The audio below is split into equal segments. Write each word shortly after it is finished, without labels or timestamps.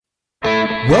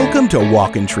Welcome to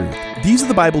Walk in Truth. These are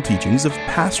the Bible teachings of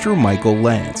Pastor Michael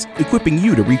Lance, equipping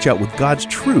you to reach out with God's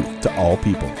truth to all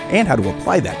people and how to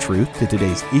apply that truth to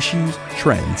today's issues,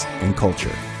 trends, and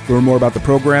culture. Learn more about the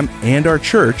program and our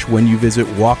church when you visit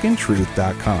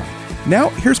walkintruth.com. Now,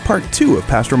 here's part 2 of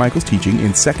Pastor Michael's teaching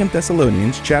in 2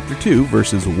 Thessalonians chapter 2,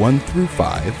 verses 1 through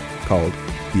 5, called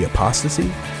The Apostasy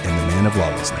and the Man of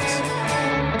Lawlessness.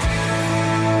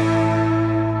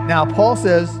 Now, Paul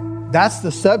says that's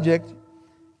the subject,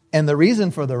 and the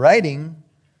reason for the writing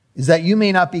is that you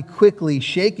may not be quickly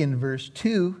shaken, verse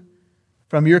 2,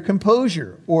 from your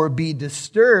composure or be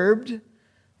disturbed.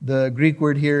 The Greek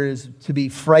word here is to be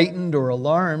frightened or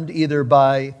alarmed, either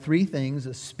by 3 things: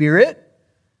 a spirit,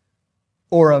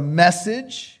 or a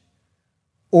message,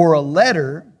 or a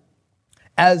letter,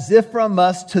 as if from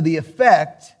us, to the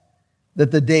effect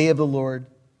that the day of the Lord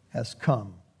has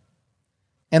come.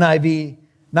 NIV,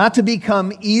 not to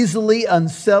become easily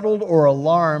unsettled or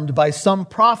alarmed by some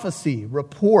prophecy,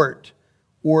 report,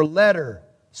 or letter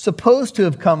supposed to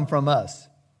have come from us,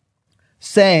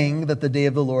 saying that the day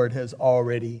of the Lord has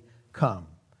already come.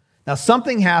 Now,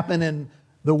 something happened, and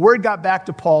the word got back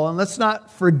to Paul, and let's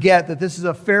not forget that this is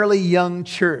a fairly young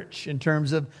church in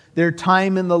terms of their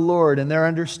time in the Lord and their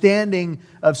understanding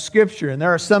of Scripture. And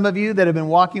there are some of you that have been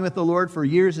walking with the Lord for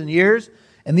years and years,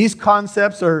 and these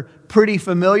concepts are pretty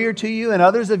familiar to you, and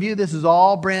others of you, this is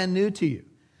all brand new to you.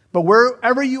 But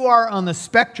wherever you are on the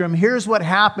spectrum, here's what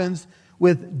happens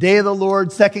with Day of the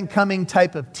Lord, Second Coming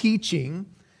type of teaching,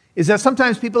 is that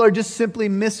sometimes people are just simply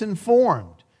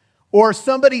misinformed, or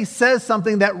somebody says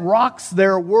something that rocks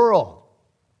their world.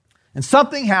 And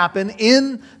something happened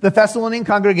in the Thessalonian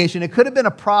congregation. It could have been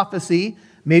a prophecy,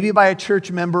 maybe by a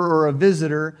church member or a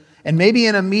visitor, and maybe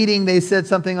in a meeting they said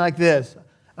something like this: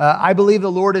 I believe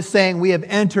the Lord is saying we have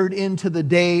entered into the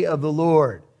day of the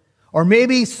Lord. Or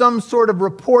maybe some sort of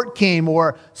report came,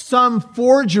 or some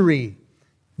forgery.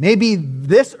 Maybe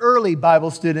this early,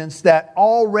 Bible students, that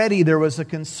already there was a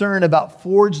concern about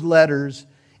forged letters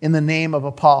in the name of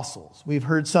apostles. We've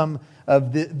heard some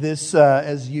of this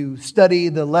as you study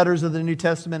the letters of the New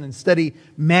Testament and study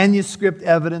manuscript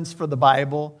evidence for the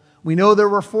Bible. We know there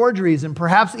were forgeries, and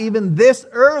perhaps even this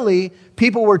early,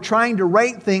 people were trying to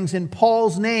write things in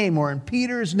Paul's name or in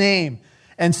Peter's name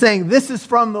and saying, this is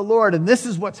from the Lord and this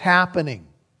is what's happening.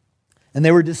 And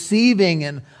they were deceiving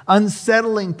and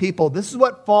unsettling people. This is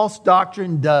what false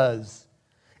doctrine does,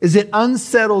 is it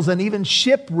unsettles and even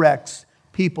shipwrecks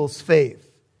people's faith.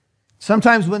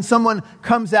 Sometimes when someone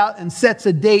comes out and sets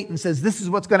a date and says, this is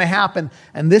what's going to happen,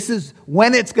 and this is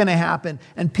when it's going to happen,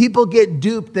 and people get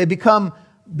duped, they become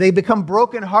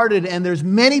brokenhearted, and there's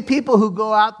many people who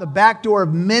go out the back door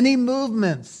of many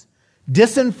movements,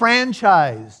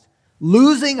 disenfranchised,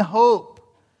 losing hope,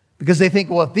 because they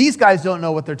think, well, if these guys don't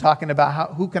know what they're talking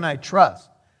about, who can I trust?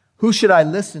 Who should I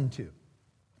listen to?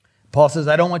 Paul says,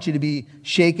 I don't want you to be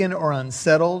shaken or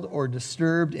unsettled or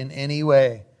disturbed in any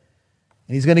way.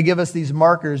 And he's going to give us these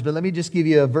markers, but let me just give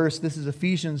you a verse. This is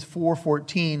Ephesians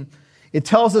 4:14. It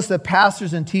tells us that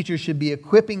pastors and teachers should be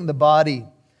equipping the body.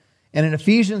 And in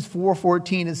Ephesians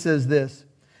 4:14, it says this: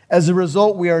 as a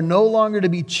result, we are no longer to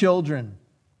be children,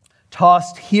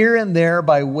 tossed here and there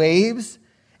by waves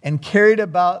and carried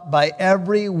about by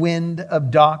every wind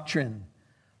of doctrine,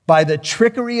 by the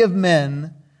trickery of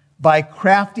men, by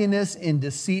craftiness in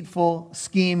deceitful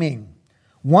scheming.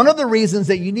 One of the reasons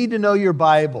that you need to know your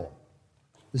Bible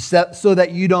is so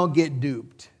that you don't get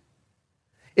duped.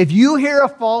 If you hear a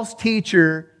false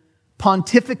teacher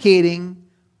pontificating,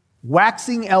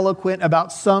 waxing eloquent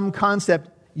about some concept,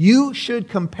 you should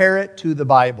compare it to the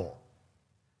Bible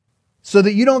so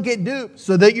that you don't get duped,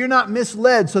 so that you're not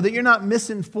misled, so that you're not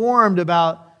misinformed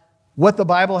about what the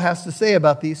Bible has to say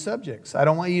about these subjects. I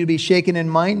don't want you to be shaken in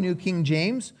mind, New King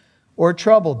James, or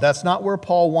troubled. That's not where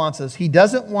Paul wants us. He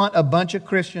doesn't want a bunch of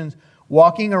Christians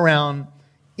walking around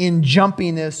in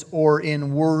jumpiness or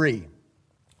in worry.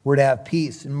 We're to have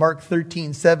peace. In Mark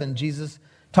 13:7, Jesus,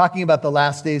 talking about the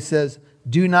last days, says,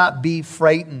 do not be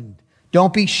frightened.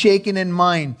 Don't be shaken in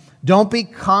mind. Don't be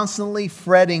constantly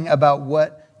fretting about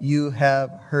what you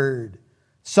have heard.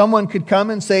 Someone could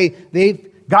come and say they've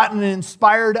gotten an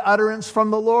inspired utterance from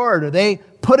the Lord, or they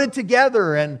put it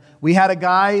together. And we had a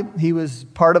guy, he was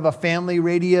part of a family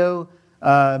radio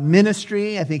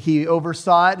ministry. I think he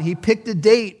oversaw it. He picked a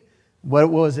date. What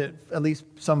was it? At least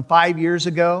some 5 years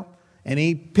ago. And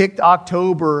he picked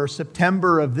October or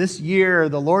September of this year.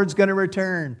 The Lord's going to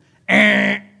return.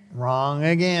 Wrong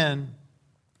again.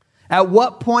 At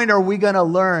what point are we going to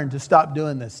learn to stop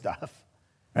doing this stuff?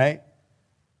 Right?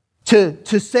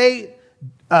 To say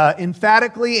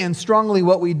emphatically and strongly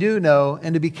what we do know,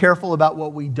 and to be careful about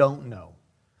what we don't know.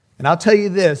 And I'll tell you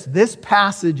this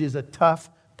passage is a tough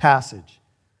passage.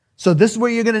 So this is where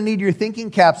you're going to need your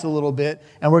thinking caps a little bit,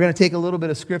 and we're going to take a little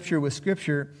bit of Scripture with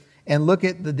Scripture and look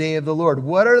at the day of the Lord.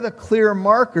 What are the clear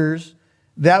markers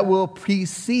that will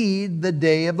precede the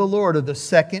day of the Lord, or the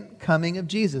second coming of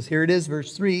Jesus? Here it is,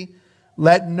 verse 3.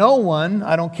 Let no one,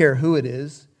 I don't care who it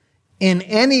is, in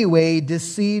any way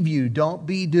deceive you. Don't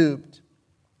be duped.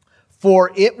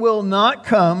 For it will not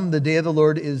come, the day of the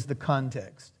Lord is the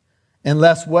context,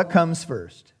 unless what comes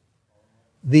first?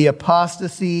 The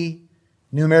apostasy.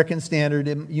 New American Standard,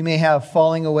 you may have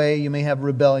falling away, you may have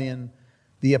rebellion.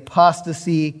 The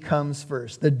apostasy comes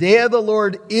first. The day of the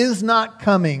Lord is not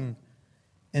coming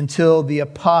until the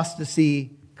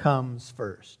apostasy comes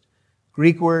first.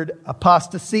 Greek word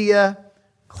apostasia,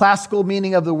 classical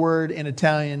meaning of the word in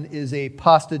Italian is a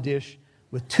pasta dish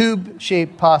with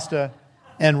tube-shaped pasta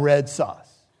and red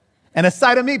sauce. And a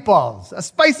side of meatballs, a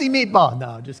spicy meatball.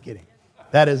 No, just kidding.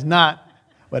 That is not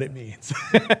what it means.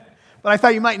 But I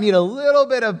thought you might need a little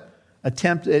bit of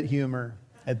attempt at humor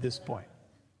at this point.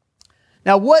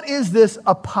 Now, what is this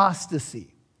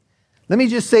apostasy? Let me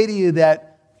just say to you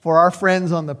that for our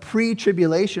friends on the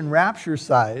pre-tribulation rapture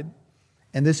side,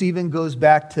 and this even goes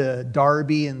back to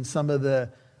Darby and some of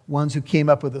the ones who came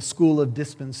up with a school of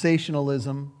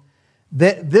dispensationalism,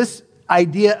 that this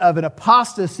idea of an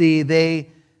apostasy, they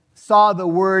saw the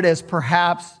word as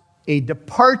perhaps a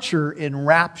departure in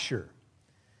rapture.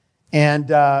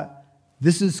 And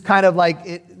this is kind of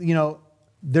like,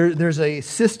 there's a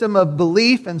system of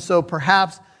belief, and so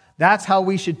perhaps that's how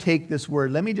we should take this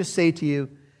word. Let me just say to you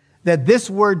that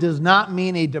this word does not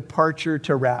mean a departure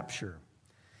to rapture.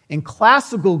 In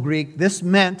classical Greek, this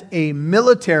meant a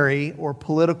military or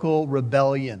political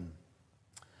rebellion.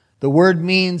 The word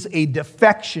means a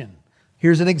defection.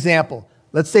 Here's an example.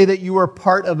 Let's say that you were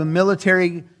part of a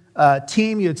military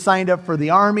team. You had signed up for the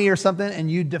army or something,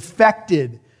 and you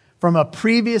defected from a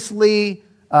previously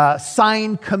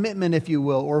signed commitment, if you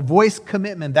will, or voice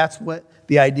commitment. That's what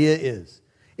the idea is.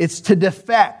 It's to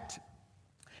defect.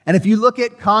 And if you look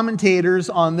at commentators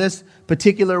on this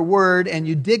particular word and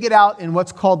you dig it out in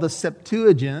what's called the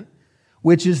Septuagint,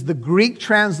 which is the Greek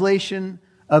translation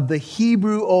of the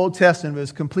Hebrew Old Testament, it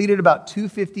was completed about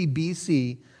 250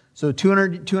 BC, so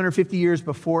 250 years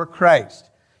before Christ.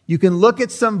 You can look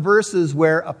at some verses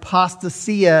where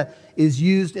apostasia is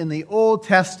used in the Old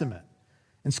Testament.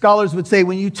 And scholars would say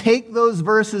when you take those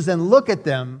verses and look at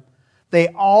them, they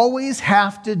always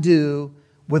have to do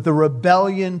with the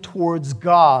rebellion towards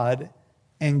God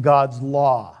and God's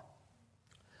law.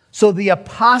 So the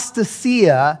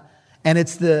apostasia, and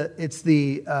it's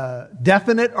the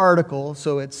definite article,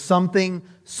 so it's something,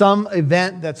 some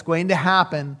event that's going to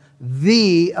happen.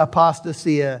 The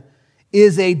apostasia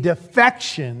is a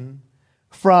defection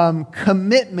from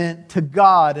commitment to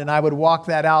God, and I would walk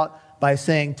that out by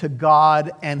saying to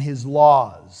God and His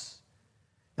laws.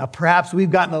 Now, perhaps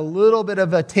we've gotten a little bit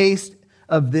of a taste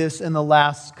of this in the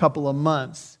last couple of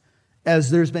months as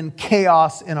there's been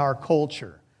chaos in our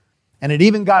culture. And it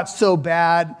even got so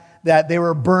bad that they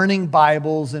were burning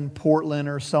Bibles in Portland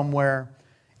or somewhere.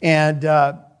 And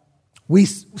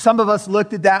some of us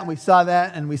looked at that and we saw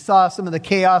that, and we saw some of the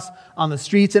chaos on the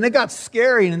streets, and it got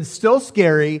scary, and it's still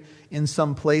scary in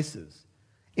some places.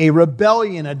 A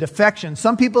rebellion, a defection.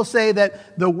 Some people say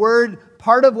that the word,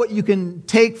 part of what you can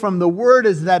take from the word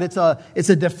is that it's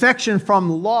a defection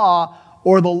from law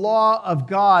or the law of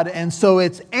God. And so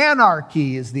it's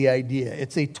anarchy is the idea.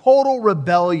 It's a total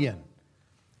rebellion.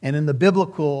 And in the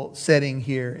biblical setting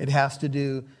here, it has to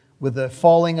do with the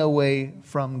falling away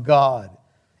from God.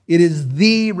 It is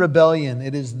the rebellion.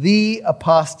 It is the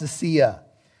apostasia.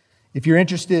 If you're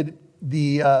interested,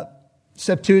 the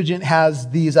Septuagint has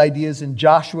these ideas in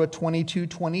Joshua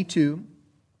 22:22,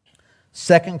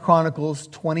 2 Chronicles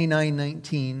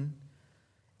 29:19,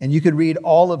 and you could read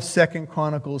all of 2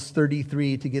 Chronicles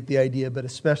 33 to get the idea, but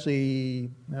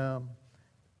especially,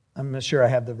 I'm not sure I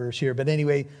have the verse here, but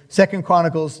anyway, 2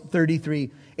 Chronicles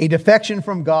 33, a defection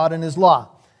from God and His law.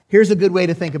 Here's a good way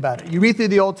to think about it. You read through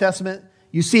the Old Testament,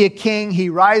 you see a king, he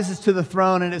rises to the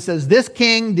throne, and it says, this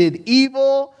king did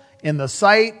evil in the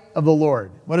sight of the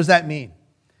Lord. What does that mean?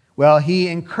 Well, he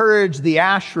encouraged the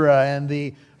Asherah and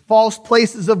the false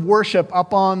places of worship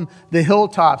up on the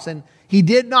hilltops, and he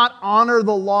did not honor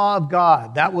the law of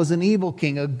God. That was an evil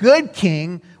king. A good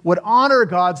king would honor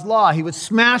God's law. He would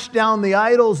smash down the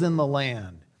idols in the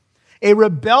land. A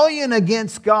rebellion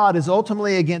against God is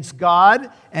ultimately against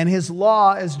God, and His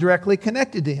law is directly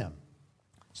connected to Him.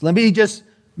 So let me just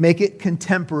make it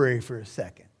contemporary for a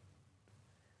second.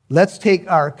 Let's take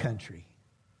our country.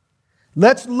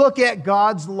 Let's look at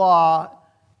God's law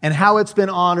and how it's been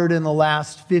honored in the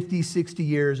last 50, 60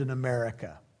 years in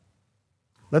America.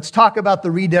 Let's talk about the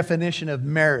redefinition of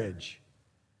marriage,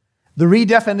 the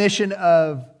redefinition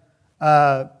of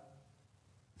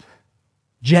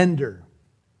gender,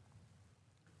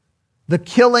 the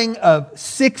killing of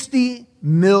 60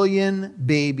 million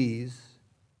babies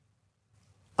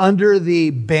under the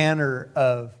banner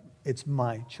of "it's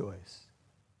my choice."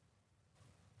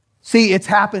 See, it's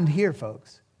happened here,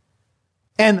 folks.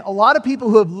 And a lot of people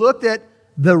who have looked at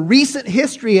the recent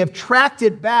history have tracked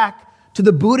it back to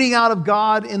the booting out of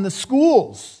God in the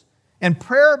schools and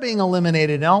prayer being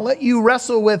eliminated. And I'll let you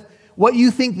wrestle with what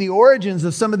you think the origins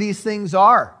of some of these things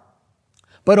are.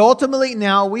 But ultimately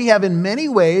now we have in many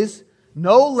ways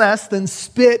no less than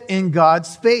spit in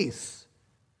God's face.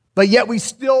 But yet we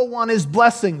still want His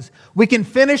blessings. We can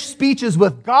finish speeches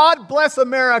with "God bless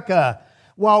America"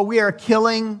 while we are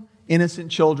killing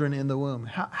innocent children in the womb.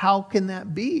 How can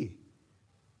that be?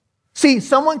 See,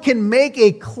 someone can make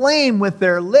a claim with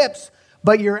their lips,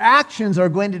 but your actions are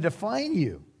going to define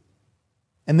you.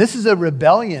 And this is a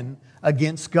rebellion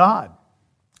against God.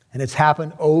 And it's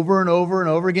happened over and over and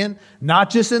over again, not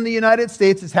just in the United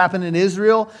States. It's happened in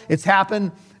Israel. It's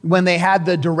happened when they had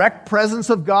the direct presence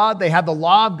of God. They had the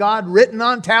law of God written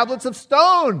on tablets of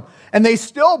stone, and they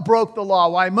still broke the law.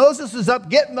 While Moses is up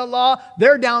getting the law,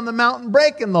 they're down the mountain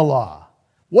breaking the law.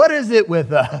 What is it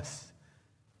with us?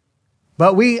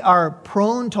 But we are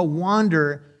prone to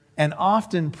wander and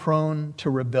often prone to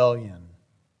rebellion.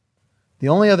 The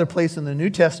only other place in the New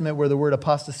Testament where the word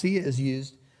apostasia is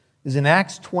used is in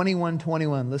Acts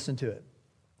 21:21. Listen to it.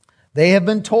 "They have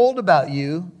been told about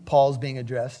you," Paul's being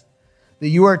addressed, "that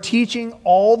you are teaching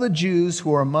all the Jews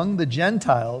who are among the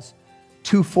Gentiles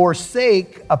to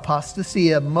forsake,"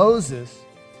 apostasia, "Moses,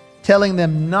 telling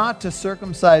them not to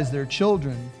circumcise their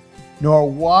children, nor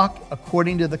walk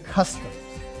according to the customs."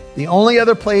 The only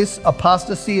other place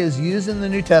apostasia is used in the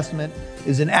New Testament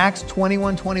is in Acts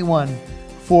 21:21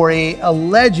 for an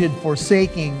alleged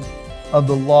forsaking of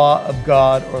the law of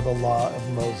God or the law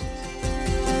of Moses.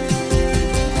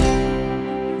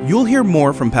 You'll hear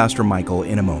more from Pastor Michael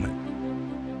in a moment.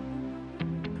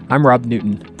 I'm Rob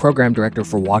Newton, Program Director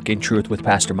for Walk in Truth with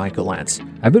Pastor Michael Lance.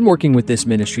 I've been working with this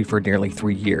ministry for nearly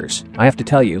 3 years. I have to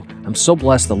tell you, I'm so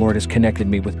blessed the Lord has connected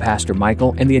me with Pastor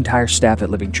Michael and the entire staff at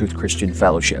Living Truth Christian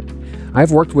Fellowship.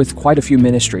 I've worked with quite a few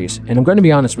ministries, and I'm going to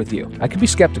be honest with you, I could be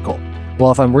skeptical.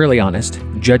 Well, if I'm really honest,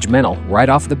 judgmental right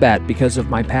off the bat because of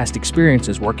my past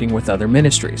experiences working with other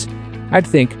ministries. I'd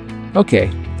think,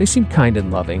 okay, they seem kind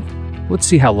and loving. Let's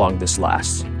see how long this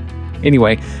lasts.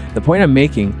 Anyway, the point I'm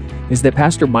making is that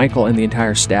Pastor Michael and the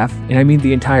entire staff, and I mean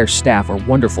the entire staff, are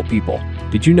wonderful people.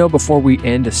 Did you know before we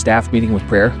end a staff meeting with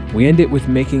prayer, we end it with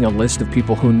making a list of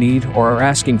people who need or are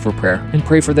asking for prayer and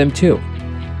pray for them too?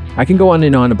 I can go on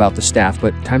and on about the staff,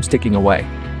 but time's ticking away.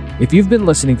 If you've been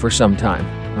listening for some time,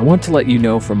 I want to let you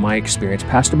know from my experience,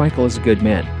 Pastor Michael is a good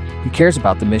man. He cares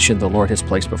about the mission the Lord has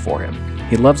placed before him.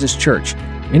 He loves his church,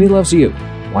 and he loves you.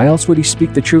 Why else would he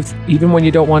speak the truth even when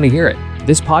you don't want to hear it?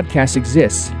 This podcast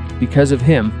exists because of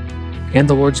him and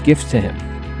the Lord's gift to him.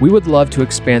 We would love to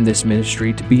expand this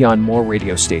ministry to be on more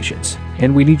radio stations,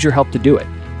 and we need your help to do it.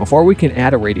 Before we can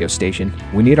add a radio station,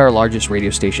 we need our largest radio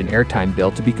station airtime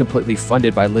bill to be completely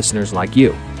funded by listeners like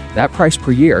you. That price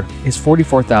per year is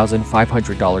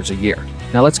 $44,500 a year.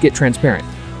 Now let's get transparent.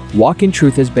 Walk in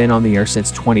Truth has been on the air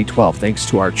since 2012 thanks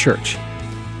to our church.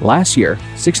 Last year,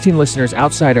 16 listeners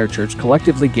outside our church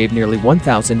collectively gave nearly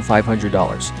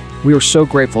 $1,500. We were so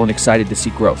grateful and excited to see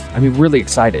growth. I mean, really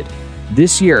excited.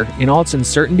 This year, in all its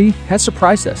uncertainty, has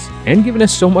surprised us and given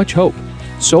us so much hope.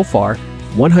 So far,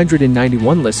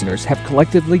 191 listeners have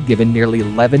collectively given nearly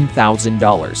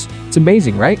 $11,000. It's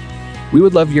amazing, right? We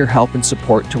would love your help and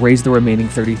support to raise the remaining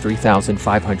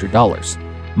 $33,500.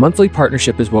 Monthly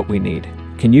partnership is what we need.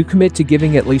 Can you commit to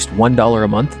giving at least $1 a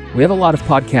month? We have a lot of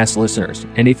podcast listeners,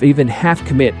 and if even half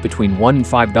commit between $1 and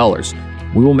 $5,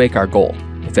 we will make our goal.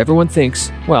 If everyone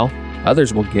thinks, well,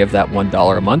 others will give that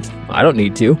 $1 a month, I don't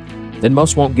need to, then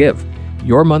most won't give.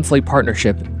 Your monthly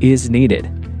partnership is needed.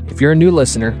 If you're a new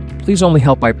listener, please only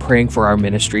help by praying for our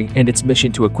ministry and its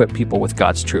mission to equip people with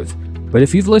God's truth. But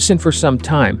if you've listened for some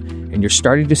time and you're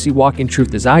starting to see Walk in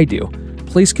Truth as I do,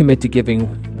 please commit to giving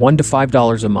 $1 to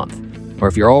 $5 a month. Or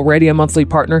if you're already a monthly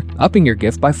partner, upping your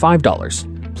gift by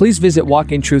 $5. Please visit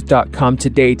walkintruth.com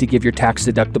today to give your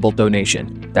tax-deductible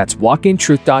donation. That's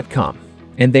walkintruth.com.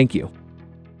 And thank you.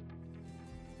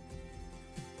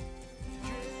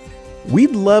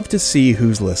 We'd love to see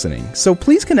who's listening, so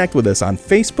please connect with us on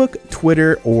Facebook,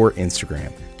 Twitter, or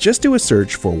Instagram. Just do a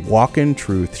search for Walk in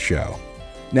Truth Show.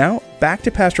 Now, back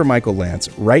to Pastor Michael Lance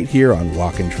right here on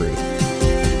Walk in Truth.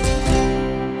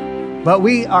 But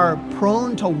we are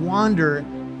prone to wander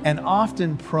and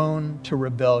often prone to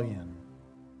rebellion.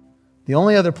 The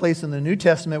only other place in the New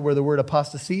Testament where the word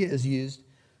apostasia is used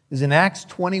is in Acts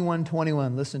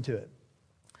 21:21. Listen to it.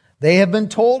 They have been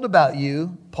told about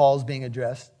you, Paul's being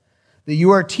addressed, that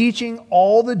you are teaching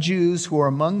all the Jews who are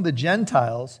among the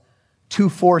Gentiles to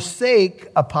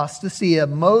forsake apostasia,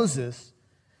 Moses,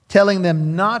 telling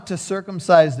them not to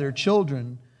circumcise their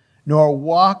children, nor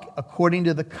walk according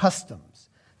to the customs.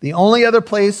 The only other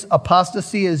place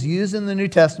apostasy is used in the New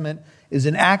Testament is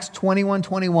in Acts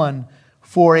 21:21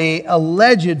 for an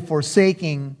alleged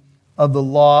forsaking of the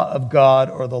law of God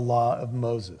or the law of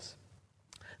Moses.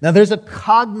 Now there's a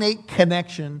cognate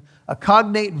connection, a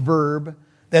cognate verb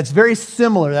that's very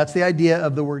similar. That's the idea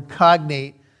of the word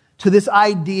cognate to this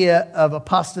idea of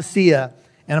apostasia.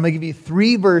 And I'm going to give you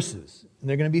 3 verses, and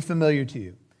they're going to be familiar to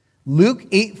you. Luke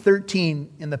 8:13,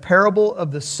 in the parable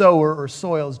of the sower or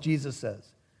soils, Jesus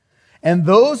says, "And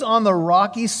those on the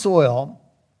rocky soil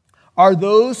are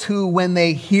those who, when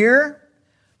they hear,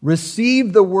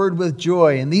 receive the word with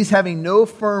joy. And these having no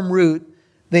firm root,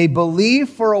 they believe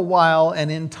for a while, and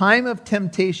in time of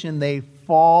temptation they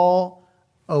fall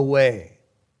away."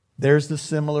 There's the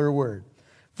similar word.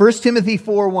 1 Timothy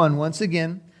 4:1, once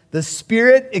again, the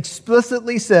Spirit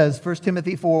explicitly says, 1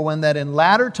 Timothy 4:1, that in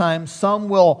latter times some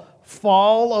will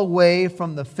fall away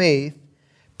from the faith,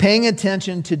 paying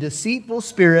attention to deceitful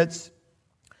spirits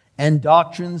and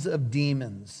doctrines of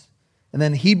demons. And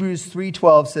then Hebrews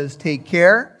 3:12 says, "Take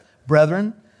care,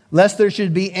 brethren, lest there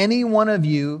should be any one of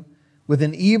you with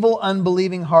an evil,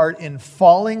 unbelieving heart in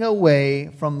falling away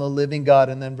from the living God."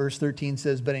 And then verse 13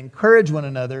 says, "But encourage one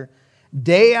another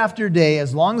day after day,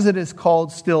 as long as it is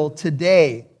called still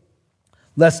today,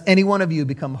 lest any one of you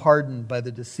become hardened by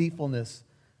the deceitfulness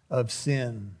of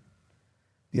sin."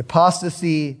 The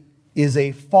apostasy is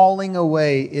a falling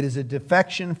away. It is a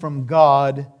defection from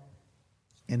God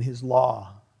and His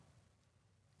law.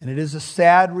 And it is a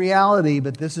sad reality,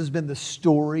 but this has been the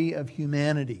story of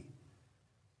humanity.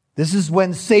 This is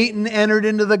when Satan entered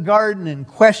into the garden and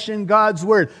questioned God's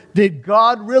word. Did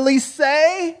God really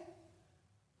say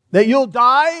that you'll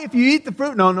die if you eat the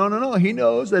fruit? No. He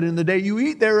knows that in the day you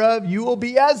eat thereof, you will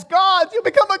be as gods. You'll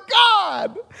become a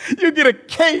god. You'll get a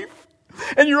cave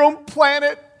and your own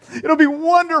planet. It'll be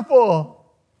wonderful.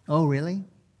 Oh, really?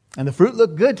 And the fruit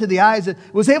looked good to the eyes. It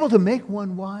was able to make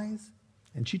one wise.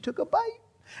 And she took a bite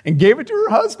and gave it to her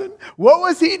husband. What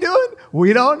was he doing?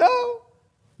 We don't know.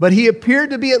 But he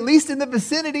appeared to be at least in the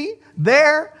vicinity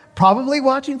there, probably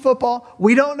watching football.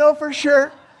 We don't know for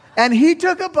sure. And he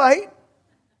took a bite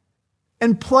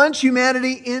and plunged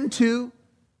humanity into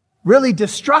really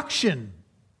destruction.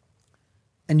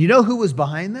 And you know who was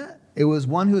behind that? It was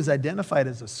one who is identified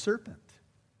as a serpent,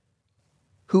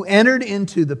 who entered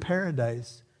into the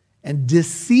paradise and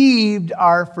deceived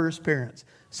our first parents.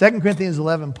 2 Corinthians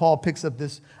 11, Paul picks up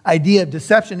this idea of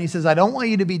deception. He says, "I don't want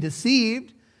you to be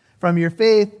deceived from your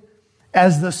faith,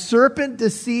 as the serpent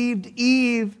deceived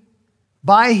Eve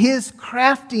by his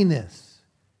craftiness."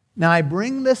 Now, I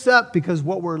bring this up because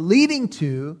what we're leading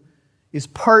to is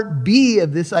part B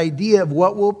of this idea of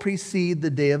what will precede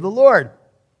the day of the Lord.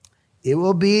 It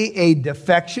will be a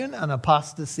defection, an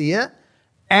apostasia,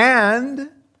 and,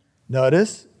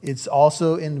 notice, it's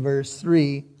also in verse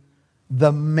 3,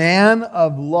 the man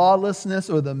of lawlessness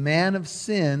or the man of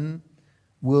sin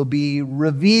will be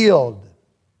revealed.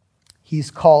 He's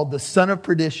called the son of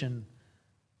perdition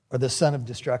or the son of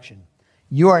destruction.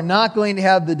 You are not going to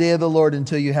have the day of the Lord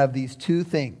until you have these 2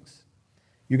 things.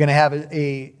 You're going to have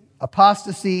a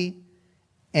apostasy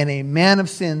and a man of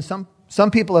sin.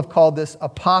 Some people have called this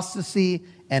apostasy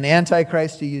and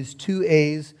antichrist, to use 2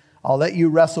 A's. I'll let you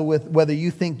wrestle with whether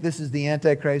you think this is the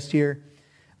antichrist here.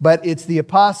 But it's the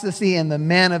apostasy and the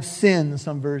man of sin,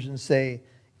 some versions say,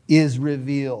 is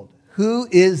revealed. Who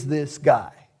is this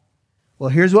guy? Well,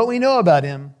 here's what we know about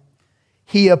him.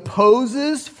 He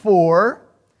opposes for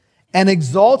and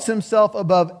exalts himself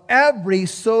above every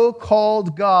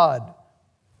so-called God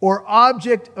or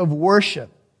object of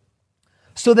worship,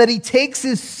 so that he takes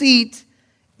his seat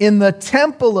in the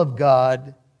temple of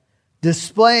God,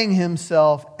 displaying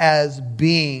himself as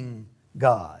being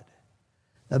God.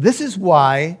 Now, this is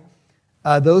why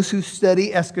those who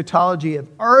study eschatology have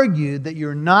argued that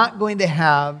you're not going to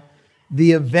have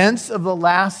the events of the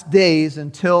last days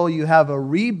until you have a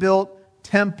rebuilt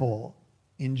temple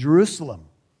in Jerusalem.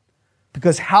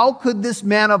 Because how could this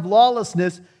man of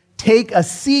lawlessness take a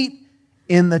seat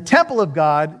in the temple of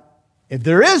God if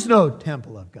there is no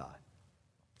temple of God?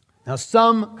 Now,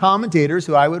 some commentators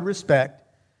who I would respect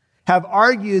have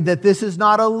argued that this is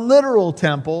not a literal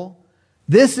temple.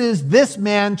 This is this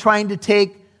man trying to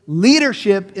take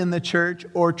leadership in the church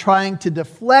or trying to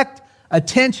deflect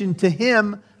attention to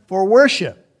him for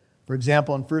worship. For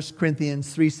example, in 1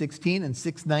 Corinthians 3:16 and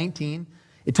 6:19,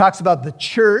 it talks about the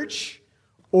church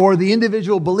or the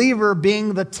individual believer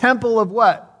being the temple of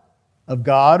what? Of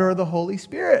God or the Holy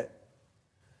Spirit.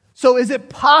 So is it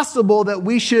possible that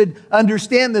we should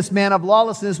understand this man of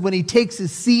lawlessness when he takes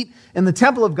his seat in the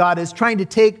temple of God as trying to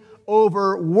take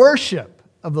over worship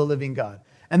of the living God?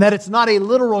 And that it's not a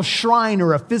literal shrine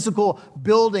or a physical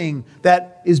building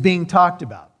that is being talked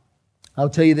about. I'll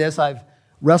tell you this, I've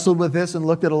wrestled with this and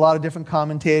looked at a lot of different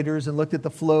commentators and looked at the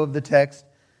flow of the text.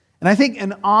 And I think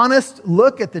an honest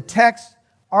look at the text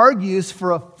argues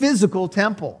for a physical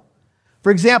temple.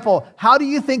 For example, how do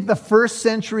you think the first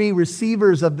century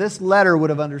receivers of this letter would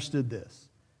have understood this?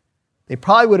 They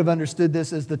probably would have understood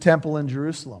this as the temple in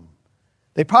Jerusalem.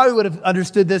 They probably would have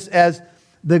understood this as,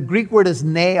 the Greek word is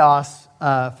naos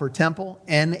for temple,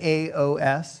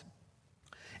 N-A-O-S.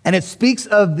 And it speaks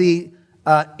of the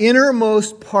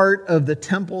innermost part of the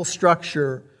temple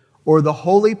structure or the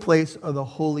holy place or the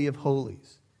Holy of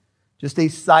Holies. Just a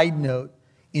side note,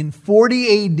 in 40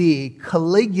 A.D.,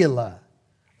 Caligula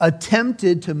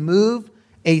attempted to move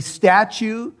a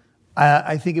statue,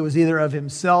 I think it was either of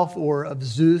himself or of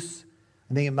Zeus,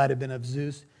 I think it might have been of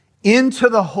Zeus, into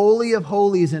the Holy of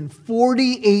Holies in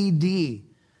 40 A.D.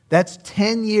 That's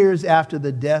 10 years after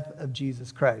the death of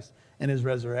Jesus Christ and his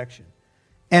resurrection.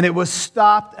 And it was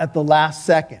stopped at the last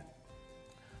second.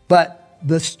 But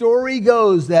the story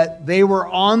goes that they were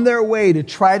on their way to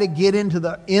try to get into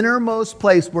the innermost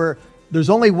place where there's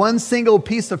only one single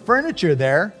piece of furniture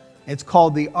there. It's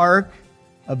called the Ark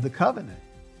of the Covenant.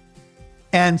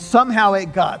 And somehow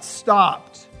it got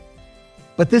stopped.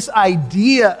 But this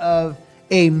idea of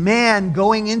a man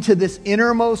going into this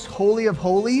innermost Holy of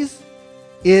Holies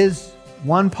is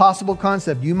one possible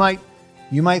concept. You might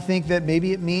think that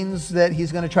maybe it means that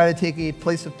he's going to try to take a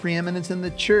place of preeminence in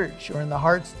the church or in the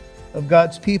hearts of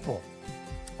God's people.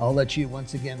 I'll let you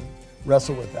once again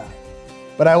wrestle with that.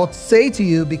 But I will say to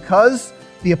you, because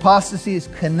the apostasy is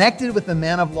connected with the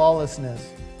man of lawlessness,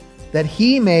 that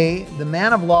the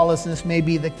man of lawlessness may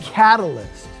be the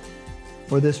catalyst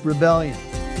for this rebellion.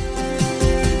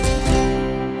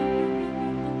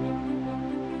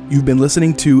 You've been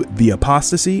listening to The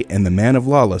Apostasy and the Man of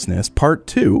Lawlessness, Part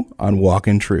 2 on Walk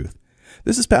in Truth.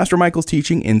 This is Pastor Michael's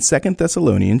teaching in 2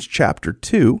 Thessalonians chapter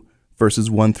 2,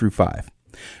 verses 1 through 5.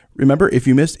 Remember, if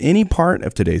you missed any part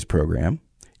of today's program,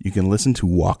 you can listen to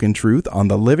Walk in Truth on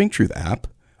the Living Truth app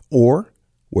or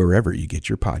wherever you get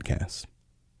your podcasts.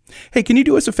 Hey, can you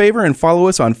do us a favor and follow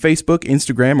us on Facebook,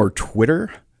 Instagram, or Twitter?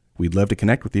 We'd love to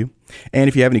connect with you. And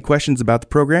if you have any questions about the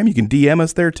program, you can DM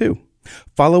us there too.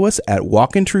 Follow us at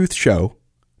Walk in Truth Show.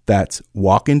 That's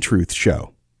Walk in Truth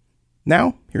Show.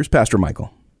 Now, here's Pastor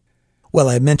Michael. Well,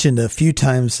 I mentioned a few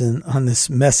times on this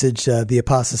message, the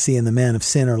apostasy and the man of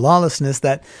sin or lawlessness,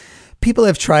 that people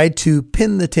have tried to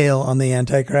pin the tail on the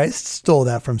Antichrist, stole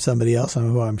that from somebody else.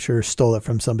 I'm sure stole it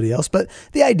from somebody else. But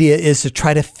the idea is to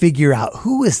try to figure out,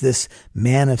 who is this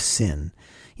man of sin?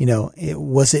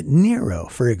 Was it Nero,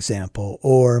 for example,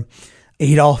 or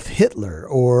Adolf Hitler,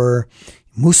 or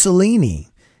Mussolini?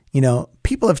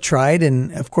 People have tried,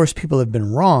 and of course people have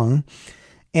been wrong.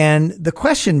 And the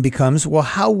question becomes, well,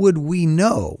 how would we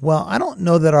know? Well, I don't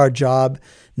know that our job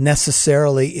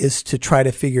necessarily is to try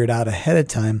to figure it out ahead of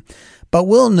time, but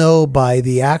we'll know by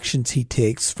the actions he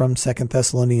takes from 2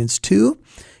 Thessalonians 2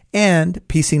 and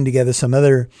piecing together some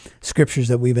other scriptures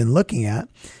that we've been looking at.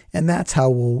 And that's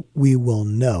how we will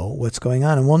know what's going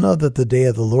on. And we'll know that the day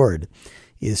of the Lord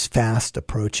is fast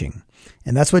approaching.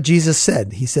 And that's what Jesus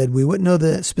said. He said we wouldn't know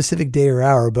the specific day or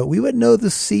hour, but we would know the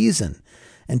season.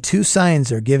 And two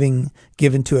signs are given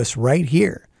to us right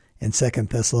here in 2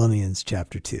 Thessalonians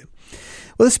chapter 2.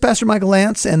 Well, this is Pastor Michael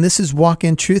Lance, and this is Walk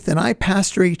in Truth, and I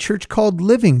pastor a church called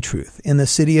Living Truth in the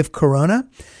city of Corona.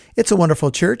 It's a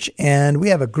wonderful church, and we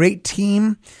have a great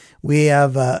team. We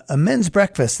have a men's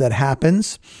breakfast that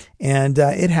happens, and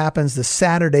it happens the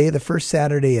first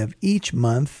Saturday of each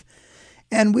month.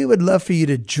 And we would love for you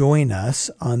to join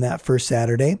us on that first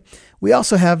Saturday. We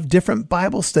also have different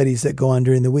Bible studies that go on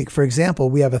during the week. For example,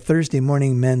 we have a Thursday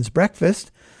morning men's breakfast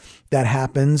that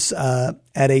happens at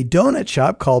a donut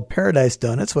shop called Paradise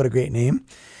Donuts. What a great name.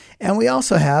 And we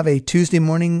also have a Tuesday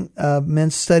morning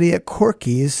men's study at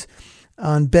Corky's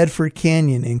on Bedford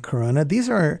Canyon in Corona. These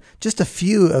are just a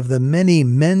few of the many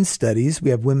men's studies. We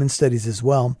have women's studies as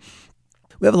well.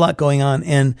 We have a lot going on,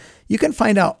 and you can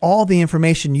find out all the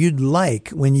information you'd like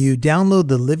when you download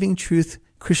the Living Truth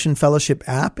Christian Fellowship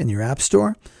app in your app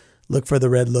store. Look for the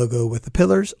red logo with the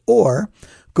pillars, or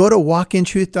go to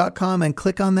walkintruth.com and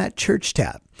click on that church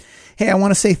tab. Hey, I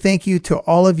want to say thank you to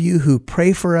all of you who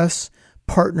pray for us,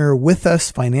 partner with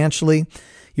us financially.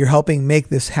 You're helping make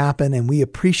this happen, and we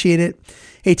appreciate it.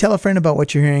 Hey, tell a friend about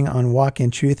what you're hearing on Walk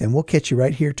in Truth, and we'll catch you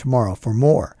right here tomorrow for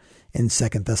more in 2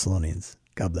 Thessalonians.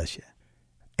 God bless you.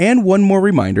 And one more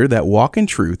reminder that Walk in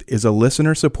Truth is a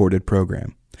listener-supported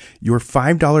program. Your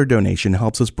 $5 donation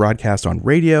helps us broadcast on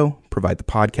radio, provide the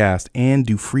podcast, and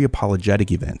do free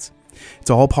apologetic events.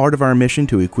 It's all part of our mission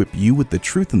to equip you with the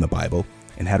truth in the Bible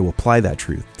and how to apply that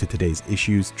truth to today's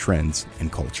issues, trends,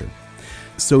 and culture.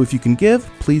 So if you can give,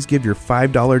 please give your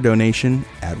 $5 donation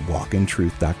at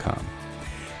walkintruth.com.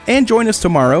 And join us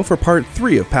tomorrow for part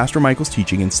 3 of Pastor Michael's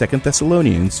teaching in 2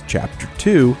 Thessalonians chapter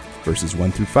 2, verses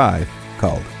 1 through 5,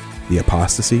 called The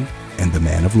Apostasy and the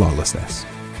Man of Lawlessness.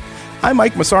 I'm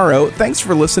Mike Massaro. Thanks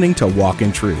for listening to Walk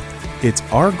in Truth. It's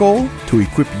our goal to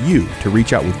equip you to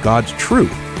reach out with God's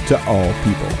truth to all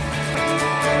people.